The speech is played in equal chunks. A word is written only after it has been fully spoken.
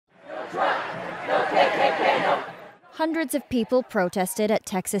Hundreds of people protested at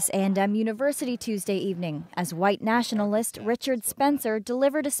Texas A&M University Tuesday evening as white nationalist Richard Spencer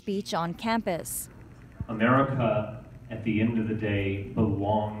delivered a speech on campus. America, at the end of the day,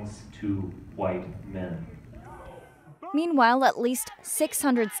 belongs to white men. Meanwhile, at least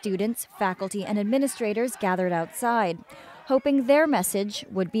 600 students, faculty, and administrators gathered outside, hoping their message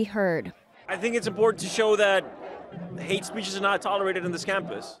would be heard. I think it's important to show that hate speech is not tolerated in this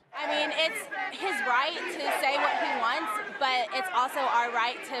campus. I mean, it's his right to say what he wants, but it's also our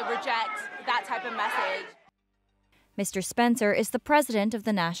right to reject that type of message. Mr. Spencer is the president of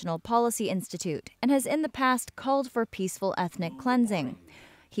the National Policy Institute and has in the past called for peaceful ethnic cleansing.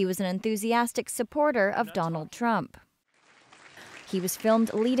 He was an enthusiastic supporter of Donald Trump. He was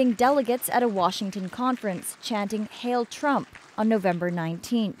filmed leading delegates at a Washington conference chanting "Hail Trump" on November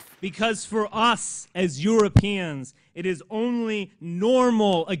 19th. Because for us as Europeans, it is only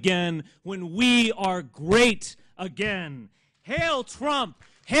normal again when we are great again. Hail Trump!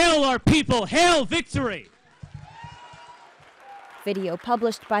 Hail our people! Hail victory! Video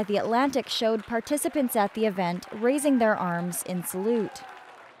published by The Atlantic showed participants at the event raising their arms in salute.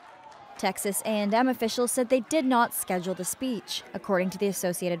 Texas A&M officials said they did not schedule the speech, according to the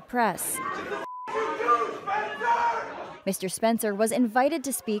Associated Press. Mr. Spencer was invited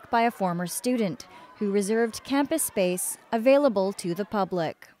to speak by a former student who reserved campus space available to the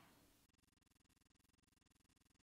public.